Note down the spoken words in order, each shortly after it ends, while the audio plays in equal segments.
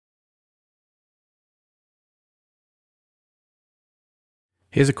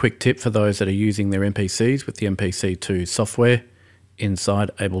Here's a quick tip for those that are using their MPCs with the MPC2 software inside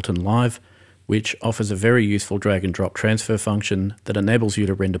Ableton Live, which offers a very useful drag and drop transfer function that enables you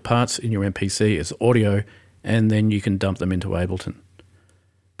to render parts in your MPC as audio, and then you can dump them into Ableton.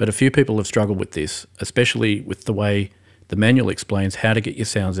 But a few people have struggled with this, especially with the way the manual explains how to get your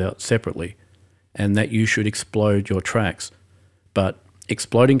sounds out separately, and that you should explode your tracks. But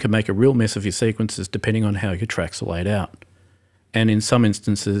exploding can make a real mess of your sequences depending on how your tracks are laid out. And in some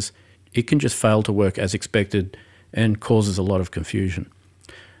instances, it can just fail to work as expected and causes a lot of confusion.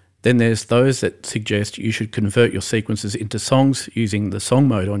 Then there's those that suggest you should convert your sequences into songs using the song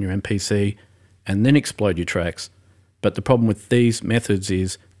mode on your MPC and then explode your tracks. But the problem with these methods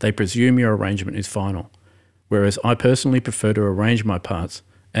is they presume your arrangement is final, whereas I personally prefer to arrange my parts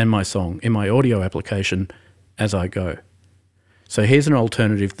and my song in my audio application as I go. So here's an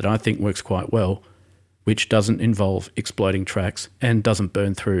alternative that I think works quite well, which doesn't involve exploding tracks and doesn't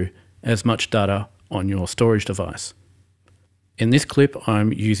burn through as much data on your storage device. In this clip,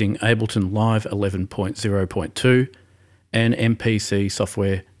 I'm using Ableton Live 11.0.2 and MPC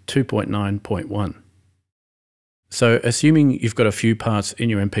software 2.9.1. So assuming you've got a few parts in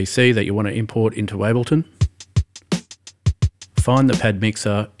your MPC that you want to import into Ableton, find the pad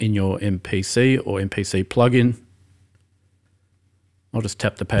mixer in your MPC or MPC plugin. I'll just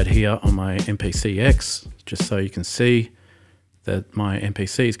tap the pad here on my MPC X, just so you can see that my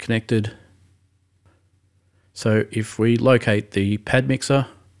MPC is connected. So if we locate the pad mixer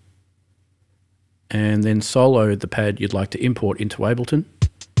and then solo the pad you'd like to import into Ableton.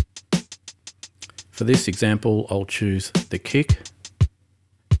 For this example, I'll choose the kick,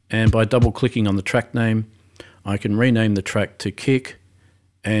 and by double clicking on the track name, I can rename the track to kick,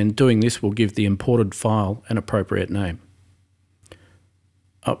 and doing this will give the imported file an appropriate name.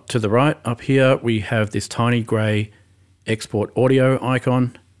 Up to the right, up here, we have this tiny grey export audio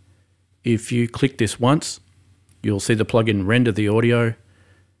icon. If you click this once, you'll see the plugin render the audio,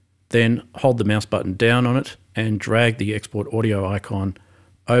 then hold the mouse button down on it and drag the export audio icon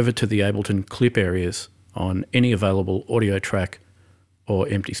over to the Ableton clip areas on any available audio track or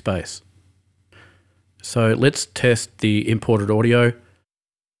empty space. So let's test the imported audio.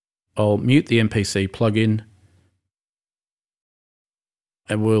 I'll mute the MPC plugin,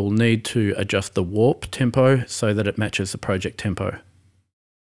 and we'll need to adjust the warp tempo so that it matches the project tempo.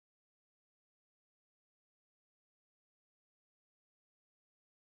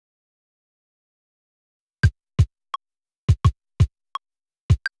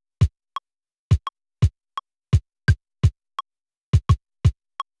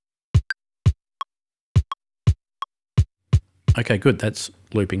 Okay, good, that's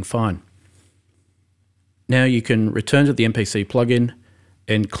looping fine. Now you can return to the MPC plugin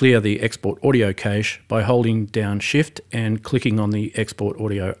and clear the export audio cache by holding down Shift and clicking on the export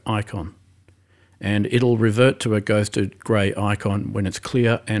audio icon. And it'll revert to a ghosted grey icon when it's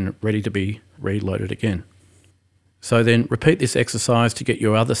clear and ready to be reloaded again. So then repeat this exercise to get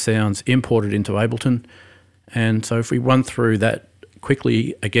your other sounds imported into Ableton. And so if we run through that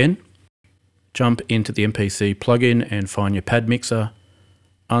quickly again, jump into the MPC plugin and find your pad mixer,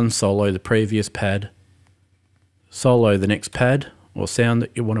 unsolo the previous pad, solo the next pad or sound that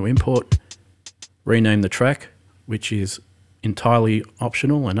you want to import, rename the track, which is entirely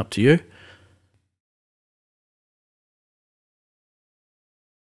optional and up to you.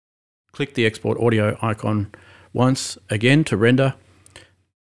 Click the export audio icon once again to render,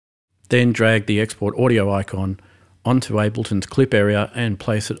 then drag the export audio icon onto Ableton's clip area and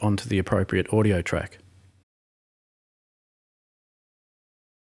place it onto the appropriate audio track.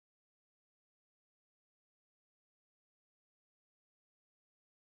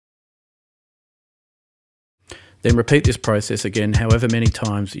 Then repeat this process again however many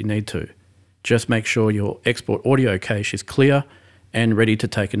times you need to. Just make sure your export audio cache is clear and ready to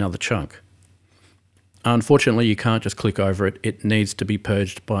take another chunk. Unfortunately, you can't just click over it. It needs to be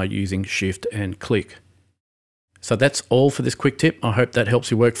purged by using Shift and click. So that's all for this quick tip. I hope that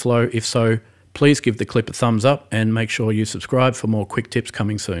helps your workflow. If so, please give the clip a thumbs up and make sure you subscribe for more quick tips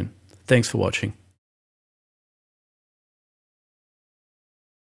coming soon. Thanks for watching.